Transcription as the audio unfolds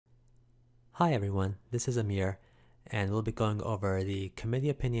Hi everyone, this is Amir, and we'll be going over the Committee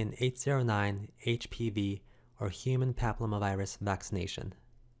Opinion 809 HPV or Human Papillomavirus Vaccination.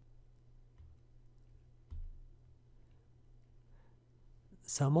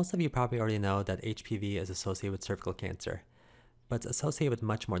 So most of you probably already know that HPV is associated with cervical cancer, but it's associated with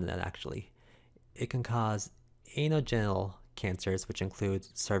much more than that actually. It can cause anogenital cancers, which include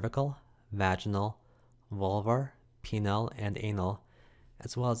cervical, vaginal, vulvar, penile, and anal,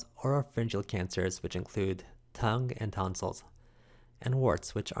 as well as oropharyngeal cancers, which include tongue and tonsils, and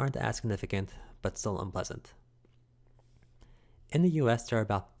warts, which aren't as significant but still unpleasant. In the US, there are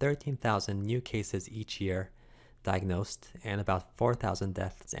about 13,000 new cases each year diagnosed and about 4,000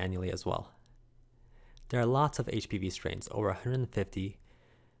 deaths annually as well. There are lots of HPV strains, over 150.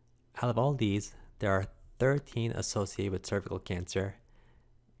 Out of all these, there are 13 associated with cervical cancer,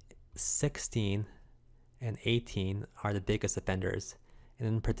 16 and 18 are the biggest offenders, and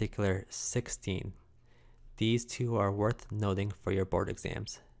in particular 16. These two are worth noting for your board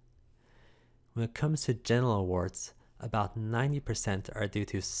exams. When it comes to genital warts, about 90% are due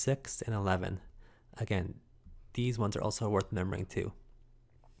to 6 and 11. Again, these ones are also worth remembering too.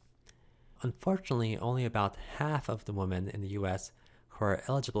 Unfortunately, only about half of the women in the US who are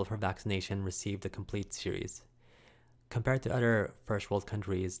eligible for vaccination receive the complete series. Compared to other first world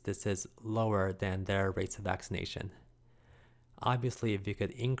countries, this is lower than their rates of vaccination. Obviously, if we could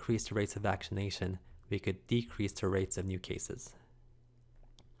increase the rates of vaccination, we could decrease the rates of new cases.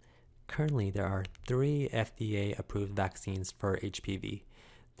 Currently, there are 3 FDA-approved vaccines for HPV.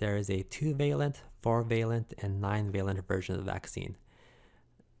 There is a 2-valent, 4-valent, and 9-valent version of the vaccine.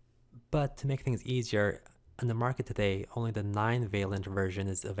 But to make things easier, on the market today, only the 9-valent version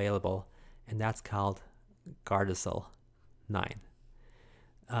is available, and that's called Gardasil 9.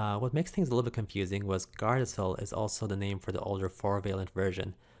 What makes things a little bit confusing was Gardasil is also the name for the older 4-valent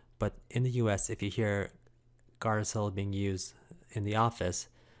version, but in the US, if you hear Gardasil being used in the office,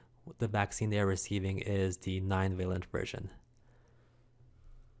 the vaccine they are receiving is the 9-valent version.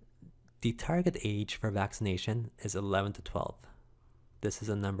 The target age for vaccination is 11 to 12. This is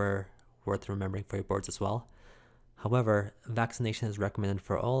a number worth remembering for your boards as well. However, vaccination is recommended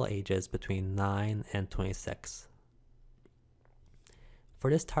for all ages between 9 and 26. For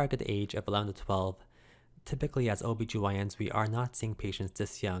this target age of 11 to 12, typically as OBGYNs, we are not seeing patients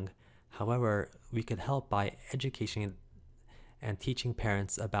this young. However, we could help by educating and teaching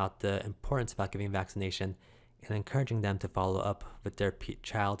parents about the importance about giving vaccination and encouraging them to follow up with their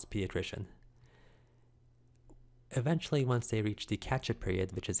child's pediatrician. Eventually, once they reach the catch-up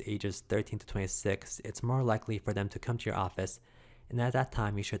period, which is ages 13 to 26, it's more likely for them to come to your office, and at that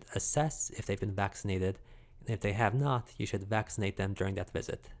time you should assess if they've been vaccinated, and if they have not, you should vaccinate them during that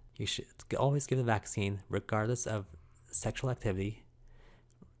visit. You should always give the vaccine regardless of sexual activity,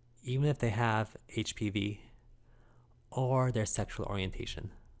 even if they have HPV or their sexual orientation.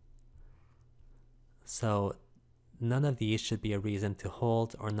 So none of these should be a reason to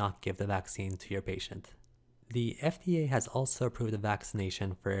hold or not give the vaccine to your patient. The FDA has also approved a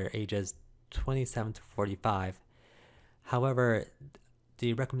vaccination for ages 27 to 45. However,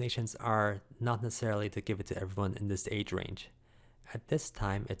 the recommendations are not necessarily to give it to everyone in this age range. At this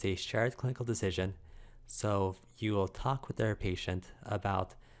time, it's a shared clinical decision, so you will talk with their patient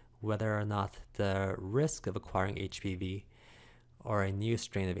about whether or not the risk of acquiring HPV or a new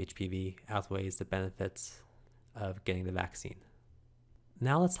strain of HPV outweighs the benefits of getting the vaccine.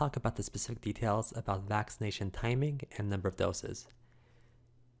 Now let's talk about the specific details about vaccination timing and number of doses.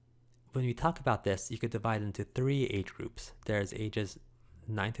 When we talk about this, you could divide into 3 age groups. There's ages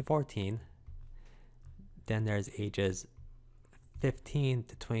 9 to 14, then there's ages 15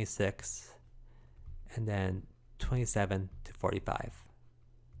 to 26, and then 27 to 45.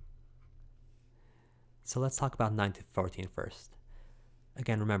 So let's talk about 9 to 14 first.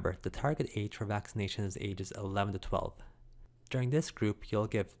 Again, remember, the target age for vaccination is ages 11 to 12. During this group, you'll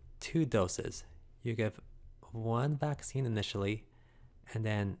give 2 doses. You give 1 vaccine initially, and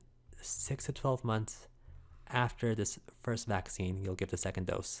then 6 to 12 months after this first vaccine, you'll give the second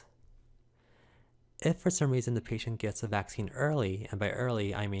dose. If for some reason the patient gets a vaccine early, and by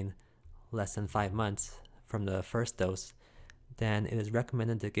early I mean less than 5 months from the first dose, then it is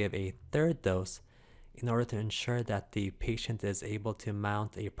recommended to give a 3rd dose in order to ensure that the patient is able to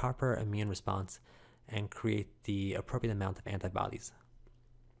mount a proper immune response and create the appropriate amount of antibodies.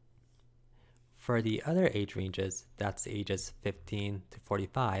 For the other age ranges, that's ages 15 to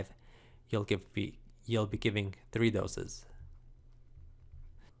 45, you'll be giving 3 doses.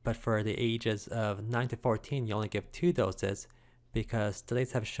 But for the ages of 9 to 14, you only give 2 doses because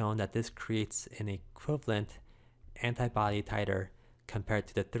studies have shown that this creates an equivalent antibody titer compared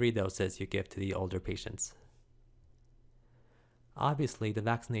to the 3 doses you give to the older patients. Obviously, the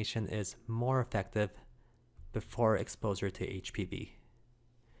vaccination is more effective before exposure to HPV.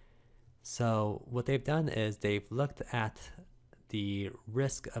 So what they've done is they've looked at the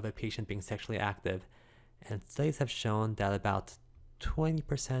risk of a patient being sexually active, and studies have shown that about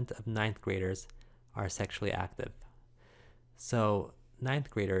 20% of 9th graders are sexually active. So 9th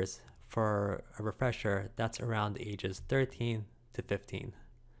graders, for a refresher, that's around ages 13 to 15.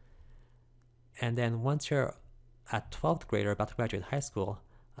 And then once you're at 12th grade or about to graduate high school,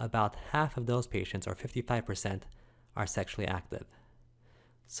 about half of those patients, or 55%, are sexually active.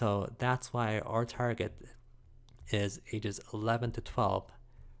 So that's why our target is ages 11 to 12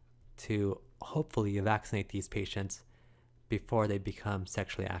 to hopefully vaccinate these patients before they become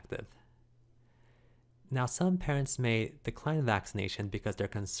sexually active. Now, some parents may decline vaccination because they're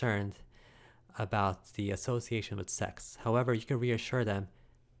concerned about the association with sex. However, you can reassure them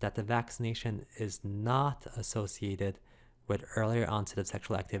that the vaccination is not associated with earlier onset of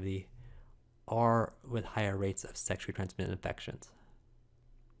sexual activity or with higher rates of sexually transmitted infections.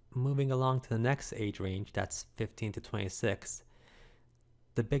 Moving along to the next age range, that's 15 to 26,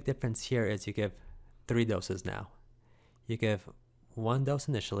 the big difference here is you give 3 doses now. You give 1 dose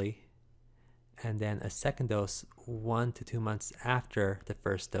initially, and then a second dose 1 to 2 months after the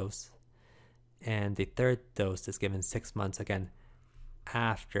first dose, and the third dose is given 6 months again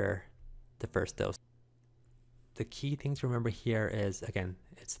after the first dose. The key thing to remember here is, again,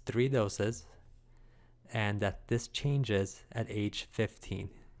 it's 3 doses, and that this changes at age 15.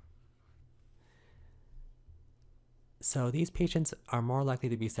 So these patients are more likely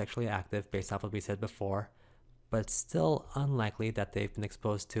to be sexually active based off what we said before, but it's still unlikely that they've been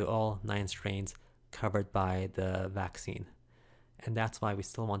exposed to all 9 strains covered by the vaccine. And that's why we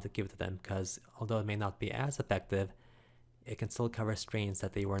still want to give it to them, because although it may not be as effective, it can still cover strains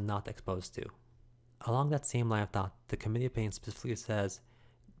that they were not exposed to. Along that same line of thought, the committee opinion specifically says,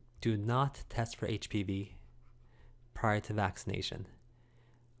 do not test for HPV prior to vaccination.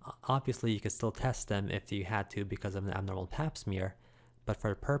 Obviously, you could still test them if you had to because of an abnormal pap smear, but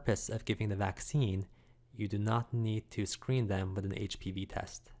for the purpose of giving the vaccine, you do not need to screen them with an HPV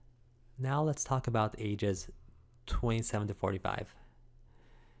test. Now let's talk about ages 27 to 45.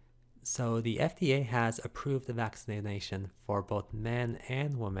 So the FDA has approved the vaccination for both men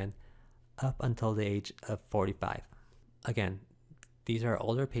and women up until the age of 45. Again, these are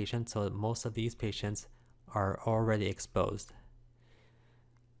older patients, so most of these patients are already exposed.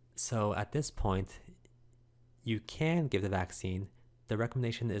 So at this point, you can give the vaccine. The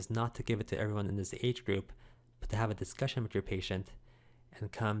recommendation is not to give it to everyone in this age group, but to have a discussion with your patient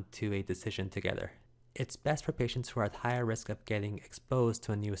and come to a decision together. It's best for patients who are at higher risk of getting exposed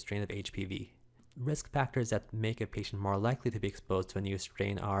to a new strain of HPV. Risk factors that make a patient more likely to be exposed to a new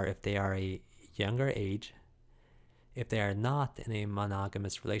strain are if they are a younger age, if they are not in a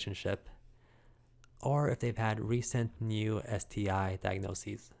monogamous relationship, or if they've had recent new STI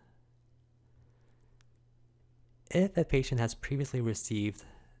diagnoses. If a patient has previously received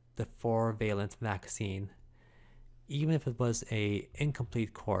the 4-valent vaccine, even if it was an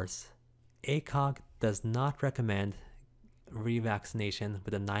incomplete course, ACOG does not recommend revaccination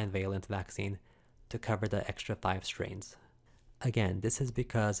with a 9-valent vaccine to cover the extra 5 strains. Again, this is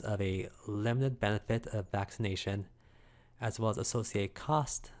because of a limited benefit of vaccination, as well as associated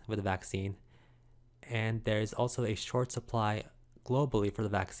cost with the vaccine, and there is also a short supply globally for the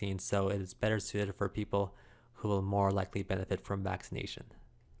vaccine, so it is better suited for people who will more likely benefit from vaccination.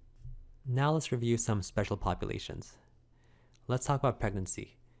 Now let's review some special populations. Let's talk about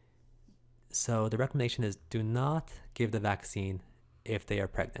pregnancy. So the recommendation is do not give the vaccine if they are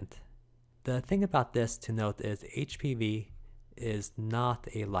pregnant. The thing about this to note is HPV is not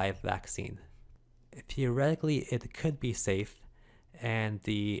a live vaccine. Theoretically, it could be safe, and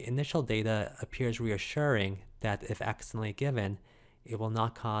the initial data appears reassuring that if accidentally given, it will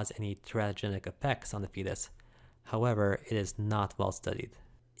not cause any teratogenic effects on the fetus. However, it is not well studied.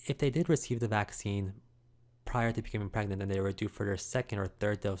 If they did receive the vaccine prior to becoming pregnant and they were due for their 2nd or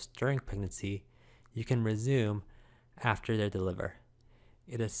 3rd dose during pregnancy, you can resume after they deliver.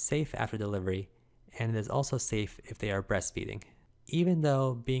 It is safe after delivery, and it is also safe if they are breastfeeding. Even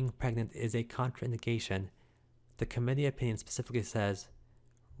though being pregnant is a contraindication, the committee opinion specifically says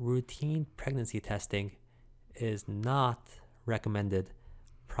routine pregnancy testing is not recommended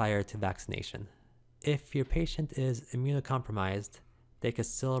prior to vaccination. If your patient is immunocompromised, they could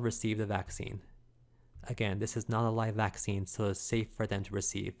still receive the vaccine. Again, this is not a live vaccine, so it's safe for them to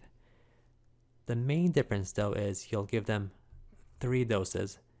receive. The main difference, though, is you'll give them 3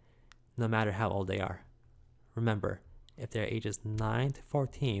 doses, no matter how old they are. Remember, If they're ages 9 to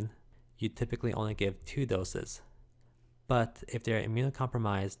 14, you typically only give 2 doses. But if they're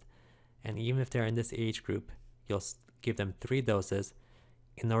immunocompromised, and even if they're in this age group, you'll give them 3 doses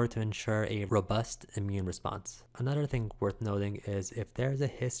in order to ensure a robust immune response. Another thing worth noting is if there's a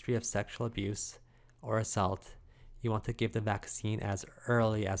history of sexual abuse or assault, you want to give the vaccine as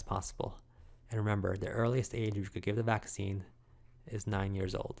early as possible. And remember, the earliest age you could give the vaccine is 9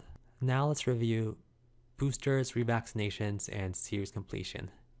 years old. Now let's review boosters, revaccinations, and series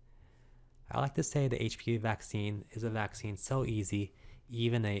completion. I like to say the HPV vaccine is a vaccine so easy,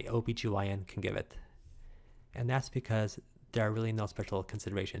 even a OBGYN can give it. And that's because there are really no special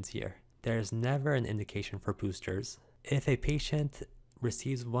considerations here. There is never an indication for boosters. If a patient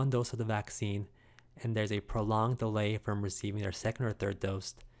receives 1 dose of the vaccine and there's a prolonged delay from receiving their 2nd or 3rd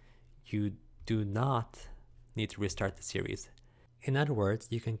dose, you do not need to restart the series. In other words,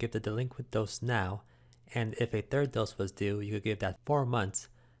 you can give the delinquent dose now, and if a 3rd dose was due, you could give that 4 months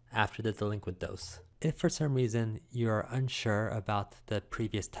after the delinquent dose. If for some reason you're unsure about the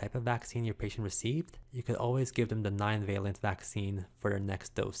previous type of vaccine your patient received, you could always give them the 9-valent vaccine for their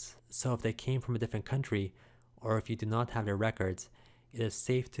next dose. So if they came from a different country, or if you do not have their records, it is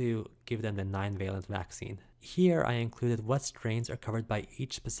safe to give them the 9-valent vaccine. Here I included what strains are covered by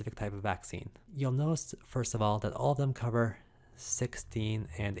each specific type of vaccine. You'll notice, first of all, that all of them cover 16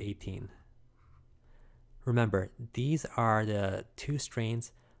 and 18. Remember, these are the 2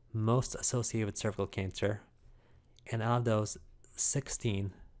 strains most associated with cervical cancer, and out of those,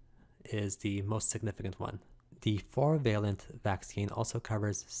 16 is the most significant one. The 4-valent vaccine also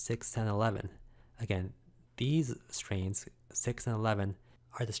covers 6 and 11. Again, these strains, 6 and 11,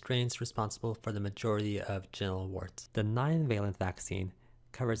 are the strains responsible for the majority of genital warts. The 9-valent vaccine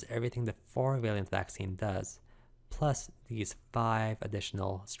covers everything the 4-valent vaccine does, plus these 5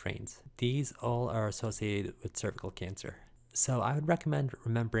 additional strains. These all are associated with cervical cancer. So I would recommend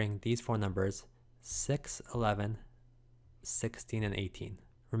remembering these 4 numbers, 6, 11, 16, and 18.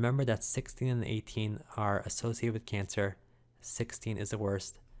 Remember that 16 and 18 are associated with cancer, 16 is the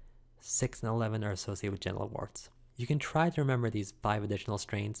worst, 6 and 11 are associated with genital warts. You can try to remember these 5 additional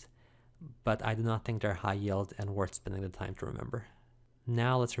strains, but I do not think they're high yield and worth spending the time to remember.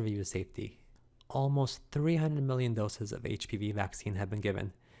 Now let's review safety. Almost 300 million doses of HPV vaccine have been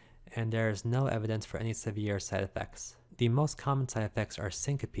given, and there is no evidence for any severe side effects. The most common side effects are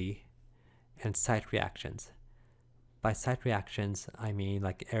syncope and site reactions. By site reactions, I mean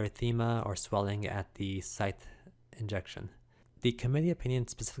like erythema or swelling at the site injection. The committee opinion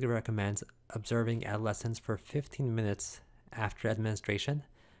specifically recommends observing adolescents for 15 minutes after administration,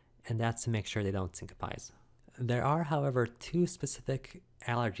 and that's to make sure they don't syncopize. There are, however, 2 specific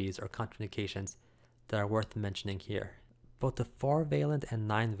allergies or contraindications that are worth mentioning here. Both the 4-valent and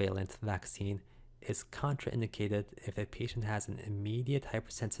 9-valent vaccine is contraindicated if a patient has an immediate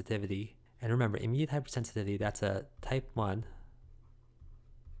hypersensitivity. And remember, immediate hypersensitivity, that's a type 1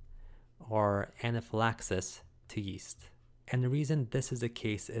 or anaphylaxis to yeast. And the reason this is the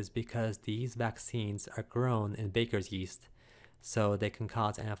case is because these vaccines are grown in baker's yeast, so they can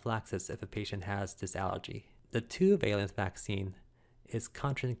cause anaphylaxis if a patient has this allergy. The 2-valent vaccine is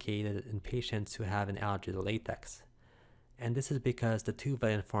contraindicated in patients who have an allergy to latex. And this is because the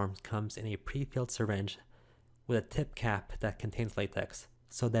 2-valent form comes in a pre-filled syringe with a tip cap that contains latex.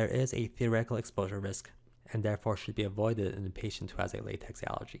 So there is a theoretical exposure risk and therefore should be avoided in a patient who has a latex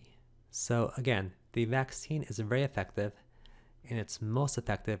allergy. So again, the vaccine is very effective, and it's most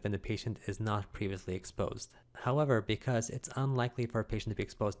effective when the patient is not previously exposed. However, because it's unlikely for a patient to be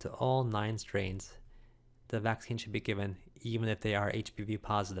exposed to all 9 strains, the vaccine should be given even if they are HPV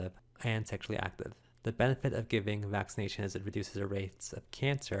positive and sexually active. The benefit of giving vaccination is it reduces the rates of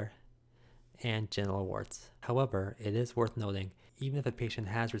cancer and genital warts. However, it is worth noting, even if a patient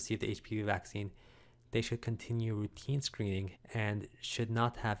has received the HPV vaccine, they should continue routine screening and should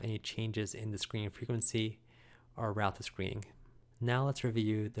not have any changes in the screening frequency or route to screening. Now let's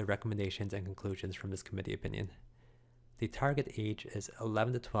review the recommendations and conclusions from this committee opinion. The target age is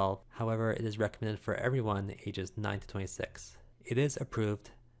 11 to 12, however, it is recommended for everyone ages 9 to 26. It is approved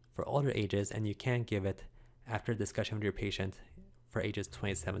for older ages, and you can give it after a discussion with your patient for ages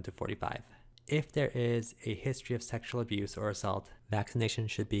 27 to 45. If there is a history of sexual abuse or assault, vaccination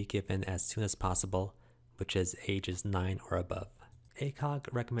should be given as soon as possible, which is ages 9 or above. ACOG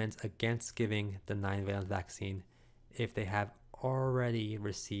recommends against giving the 9-valent vaccine if they have already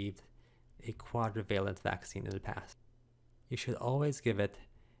received a quadrivalent vaccine in the past. You should always give it,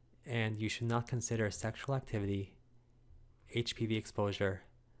 and you should not consider sexual activity, HPV exposure,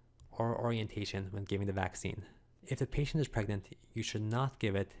 or orientation when giving the vaccine. If the patient is pregnant, you should not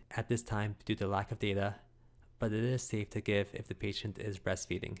give it at this time due to lack of data, but it is safe to give if the patient is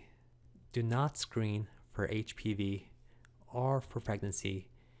breastfeeding. Do not screen for HPV or for pregnancy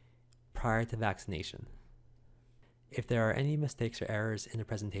prior to vaccination. If there are any mistakes or errors in the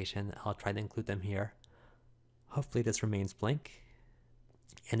presentation, I'll try to include them here. Hopefully this remains blank.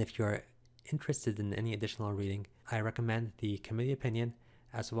 And if you're interested in any additional reading, I recommend the committee opinion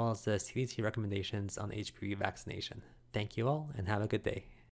as well as the CDC recommendations on HPV vaccination. Thank you all and have a good day.